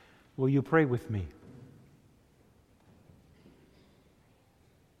Will you pray with me?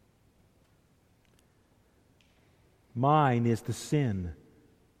 Mine is the sin,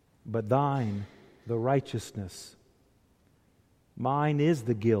 but thine the righteousness. Mine is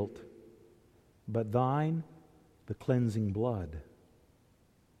the guilt, but thine the cleansing blood.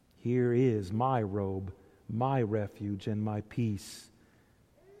 Here is my robe, my refuge, and my peace.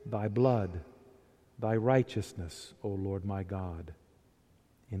 Thy blood, thy righteousness, O Lord my God.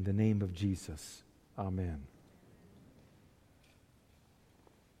 In the name of Jesus, amen.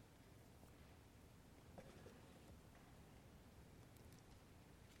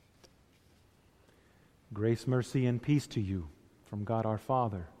 Grace, mercy, and peace to you from God our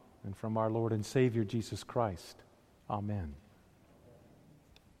Father and from our Lord and Savior Jesus Christ. Amen.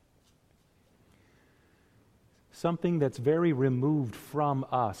 Something that's very removed from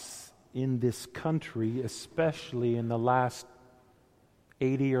us in this country, especially in the last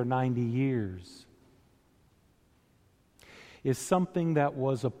 80 or 90 years, is something that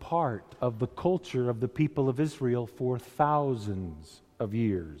was a part of the culture of the people of Israel for thousands of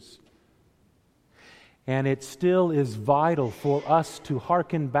years. And it still is vital for us to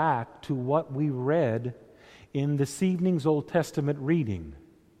hearken back to what we read in this evening's Old Testament reading.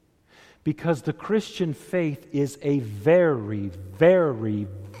 Because the Christian faith is a very, very,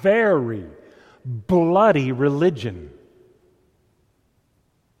 very bloody religion.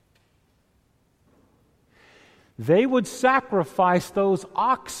 They would sacrifice those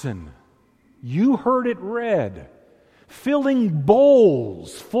oxen. You heard it read. Filling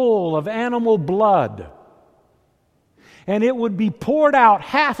bowls full of animal blood. And it would be poured out,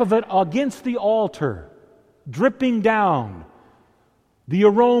 half of it against the altar, dripping down, the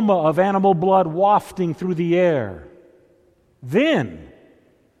aroma of animal blood wafting through the air. Then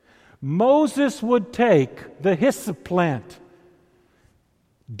Moses would take the hyssop plant,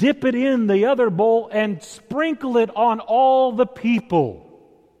 dip it in the other bowl, and sprinkle it on all the people.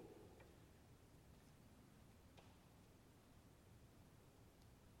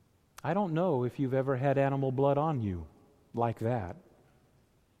 I don't know if you've ever had animal blood on you like that.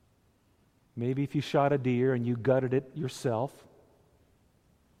 Maybe if you shot a deer and you gutted it yourself.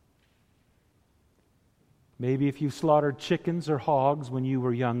 Maybe if you slaughtered chickens or hogs when you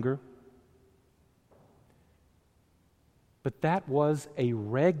were younger. But that was a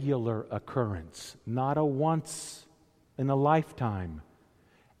regular occurrence, not a once in a lifetime.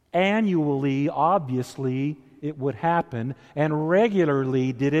 Annually, obviously, it would happen, and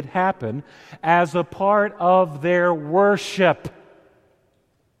regularly did it happen as a part of their worship.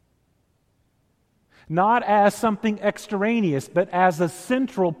 Not as something extraneous, but as a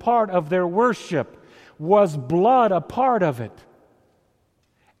central part of their worship. Was blood a part of it?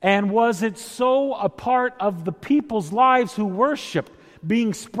 And was it so a part of the people's lives who worshiped,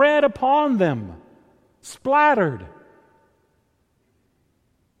 being spread upon them, splattered?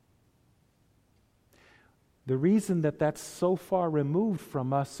 The reason that that's so far removed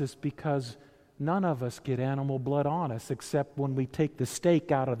from us is because none of us get animal blood on us except when we take the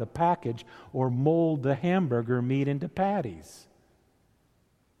steak out of the package or mold the hamburger meat into patties.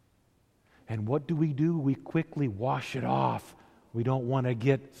 And what do? We quickly wash it off. We don't want to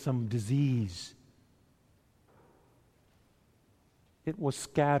get some disease. It was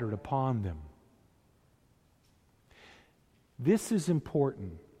scattered upon them. This is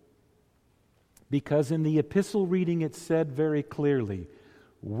important because in the epistle reading it said very clearly,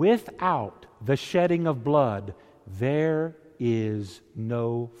 without the shedding of blood, there is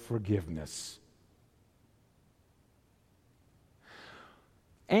no forgiveness.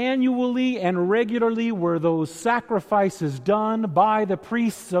 Annually and regularly were those sacrifices done by the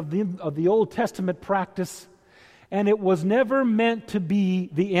priests of the Old Testament practice, and it was never meant to be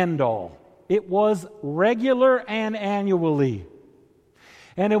the end-all. It was regular and annually.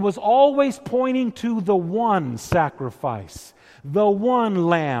 And it was always pointing to the one sacrifice, the one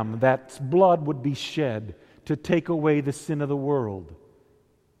lamb that's blood would be shed to take away the sin of the world.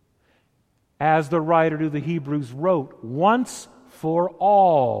 As the writer to the Hebrews wrote, once for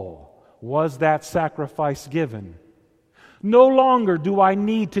all was that sacrifice given. No longer do I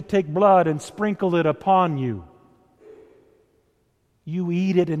need to take blood and sprinkle it upon you. You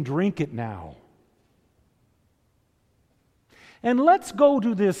eat it and drink it now. And let's go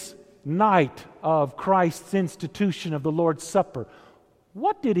to this night of Christ's institution of the Lord's Supper.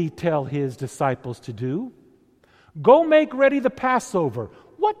 What did he tell his disciples to do? Go make ready the Passover.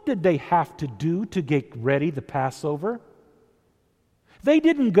 What did they have to do to get ready the Passover? They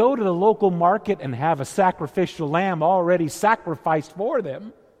didn't go to the local market and have a sacrificial lamb already sacrificed for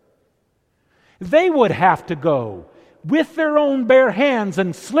them. They would have to go with their own bare hands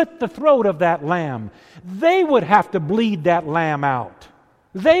and slit the throat of that lamb. They would have to bleed that lamb out.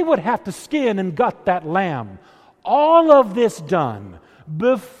 They would have to skin and gut that lamb. All of this done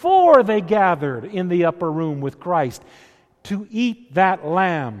before they gathered in the upper room with Christ to eat that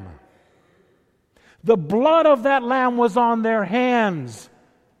lamb. The blood of that lamb was on their hands.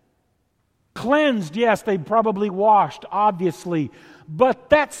 Cleansed, yes, they probably washed, obviously, but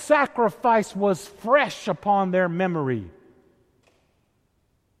that sacrifice was fresh upon their memory.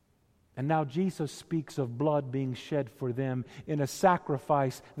 And now Jesus speaks of blood being shed for them in a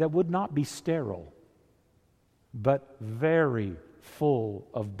sacrifice that would not be sterile, but very full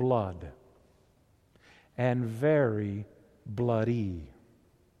of blood and very bloody.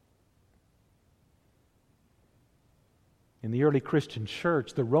 In the early Christian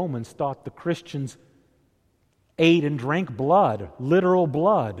church, the Romans thought the Christians ate and drank blood, literal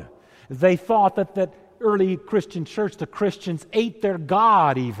blood. They thought that early Christian church, the Christians ate their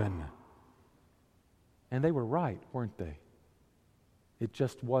God even. And they were right, weren't they? It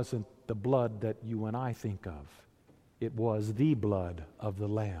just wasn't the blood that you and I think of. It was the blood of the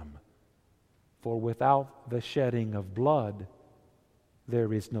Lamb. For without the shedding of blood,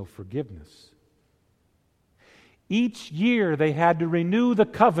 there is no forgiveness. Each year they had to renew the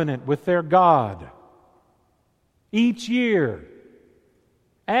covenant with their God. Each year,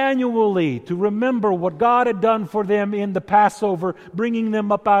 annually, to remember what God had done for them in the Passover, bringing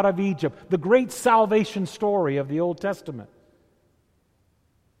them up out of Egypt, the great salvation story of the Old Testament.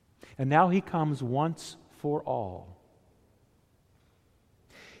 And now He comes once for all.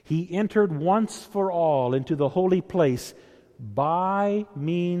 He entered once for all into the holy place by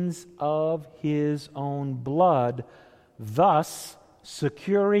means of His own blood, thus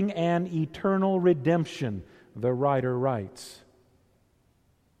securing an eternal redemption, the writer writes.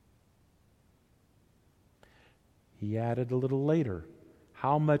 He added a little later,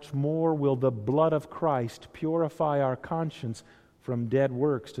 how much more will the blood of Christ purify our conscience from dead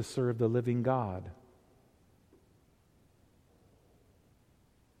works to serve the living God?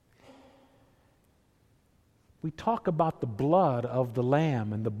 We talk about the blood of the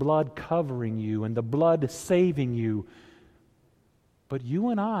Lamb and the blood covering you and the blood saving you. But you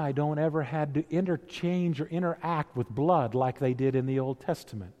and I don't ever had to interchange or interact with blood like they did in the Old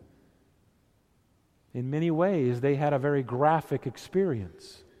Testament. In many ways, they had a very graphic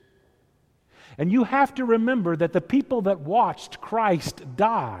experience. And you have to remember that the people that watched Christ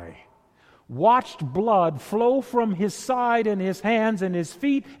die watched blood flow from His side and His hands and His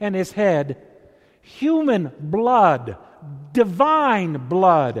feet and His head. Human blood, divine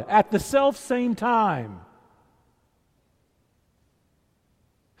blood at the self-same time.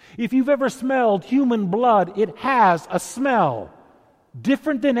 If you've ever smelled human blood, it has a smell.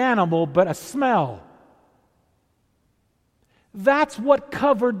 Different than animal, but a smell. That's what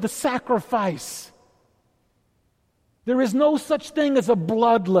covered the sacrifice. There is no such thing as a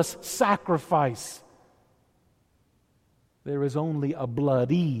bloodless sacrifice. There is only a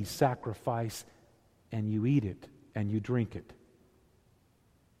bloody sacrifice, and you eat it and you drink it.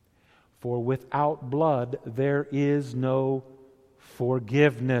 For without blood there is no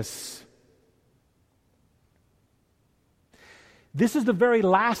forgiveness. This is the very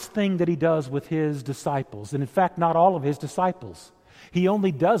last thing that He does with His disciples, and in fact not all of His disciples. He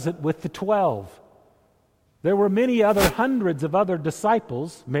only does it with the 12. There were many other hundreds of other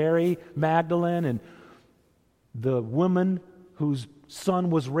disciples, Mary Magdalene and the woman whose son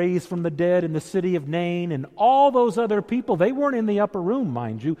was raised from the dead in the city of Nain, and all those other people. They weren't in the upper room,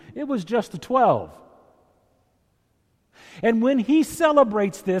 mind you. It was just the 12. And when He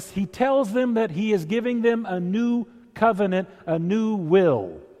celebrates this, He tells them that He is giving them a new covenant, a new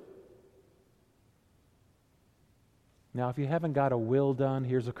will. Now, if you haven't got a will done,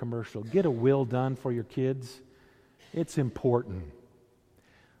 here's a commercial. Get a will done for your kids. It's important.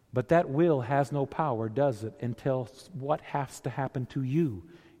 But that will has no power, does it, until what has to happen to you?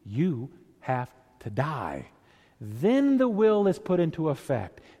 You have to die. Then the will is put into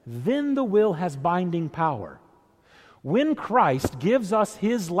effect. Then the will has binding power. When Christ gives us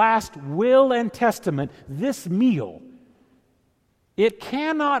His last will and testament, this meal, it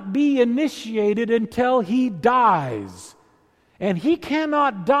cannot be initiated until He dies. And He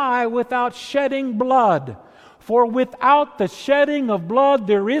cannot die without shedding blood. For without the shedding of blood,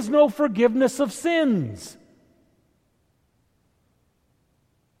 there is no forgiveness of sins.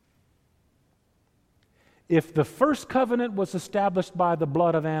 If the first covenant was established by the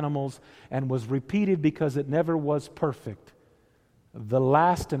blood of animals and was repeated because it never was perfect, the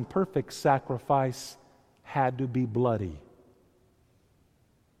last and perfect sacrifice had to be bloody.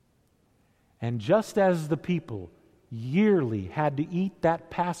 And just as the people yearly had to eat that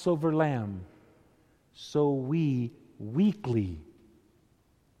Passover lamb, so we weekly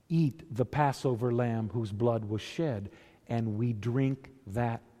eat the Passover lamb whose blood was shed, and we drink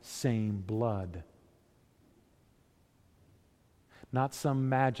that same blood. Not some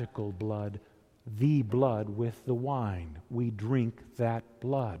magical blood, the blood with the wine. We drink that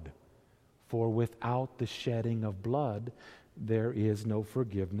blood. For without the shedding of blood, there is no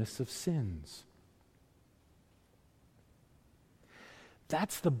forgiveness of sins.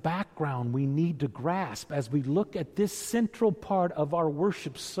 That's the background we need to grasp as we look at this central part of our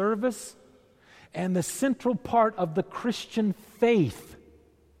worship service and the central part of the Christian faith.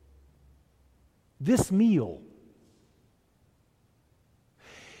 This meal.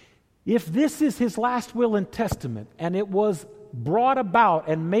 If this is His last will and testament, and it was brought about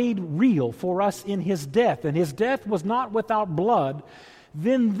and made real for us in His death, and His death was not without blood,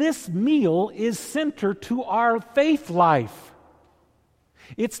 then this meal is center to our faith life.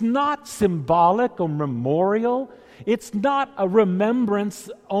 It's not symbolic or memorial. It's not a remembrance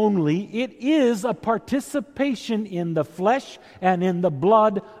only. It is a participation in the flesh and in the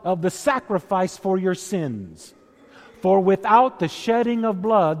blood of the sacrifice for your sins. For without the shedding of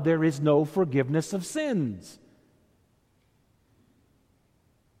blood, there is no forgiveness of sins.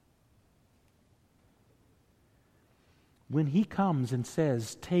 When He comes and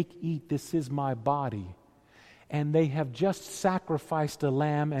says, "Take, eat, this is my body," and they have just sacrificed a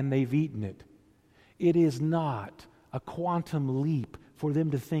lamb and they've eaten it, it is not a quantum leap for them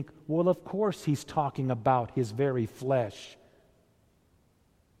to think, well, of course He's talking about His very flesh.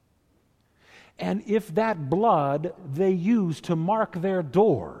 And if that blood they use to mark their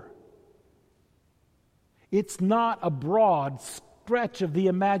door, it's not a broad stretch of the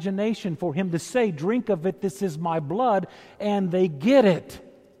imagination for Him to say, "Drink of it, this is my blood," and they get it.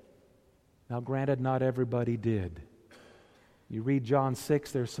 Now, granted, not everybody did. You read John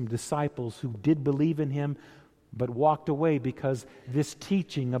 6, there's some disciples who did believe in Him, but walked away because this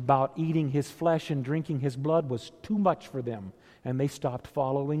teaching about eating His flesh and drinking His blood was too much for them, and they stopped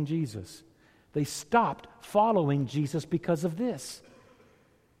following Jesus. They stopped following Jesus because of this.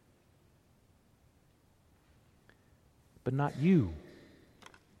 But not you.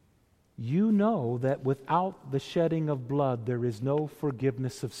 You know that without the shedding of blood, there is no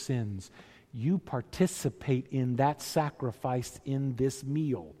forgiveness of sins. You participate in that sacrifice in this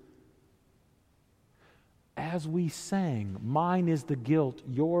meal. As we sang, "Mine is the guilt,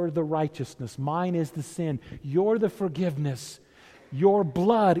 you're the righteousness. Mine is the sin, you're the forgiveness. Your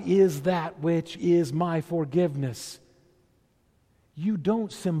blood is that which is my forgiveness." You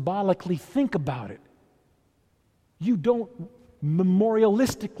don't symbolically think about it. You don't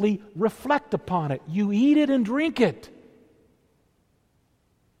memorialistically reflect upon it. You eat it and drink it.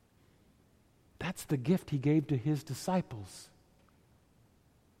 That's the gift He gave to His disciples.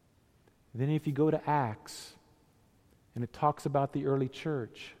 Then if you go to Acts, and it talks about the early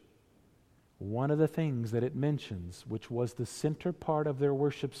church, one of the things that it mentions, which was the center part of their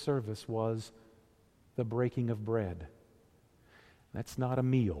worship service, was the breaking of bread. That's not a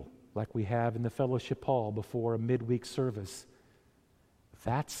meal like we have in the fellowship hall before a midweek service.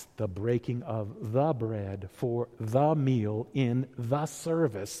 That's the breaking of the bread for the meal in the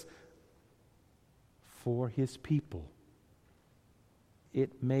service for His people.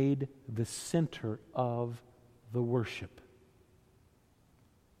 It made the center of the worship.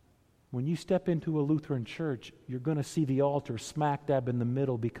 When you step into a Lutheran church, you're going to see the altar smack dab in the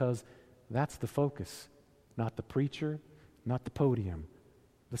middle because that's the focus. Not the preacher, not the podium.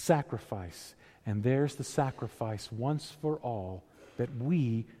 The sacrifice. And there's the sacrifice once for all that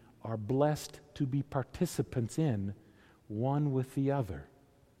we are blessed to be participants in, one with the other.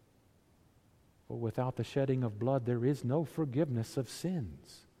 For without the shedding of blood, there is no forgiveness of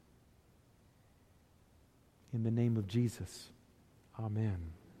sins. In the name of Jesus,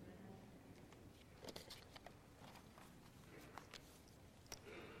 amen.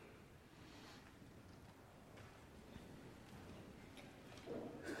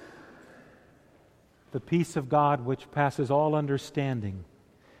 The peace of God, which passes all understanding,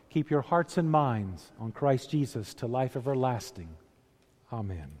 keep your hearts and minds on Christ Jesus to life everlasting.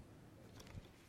 Amen.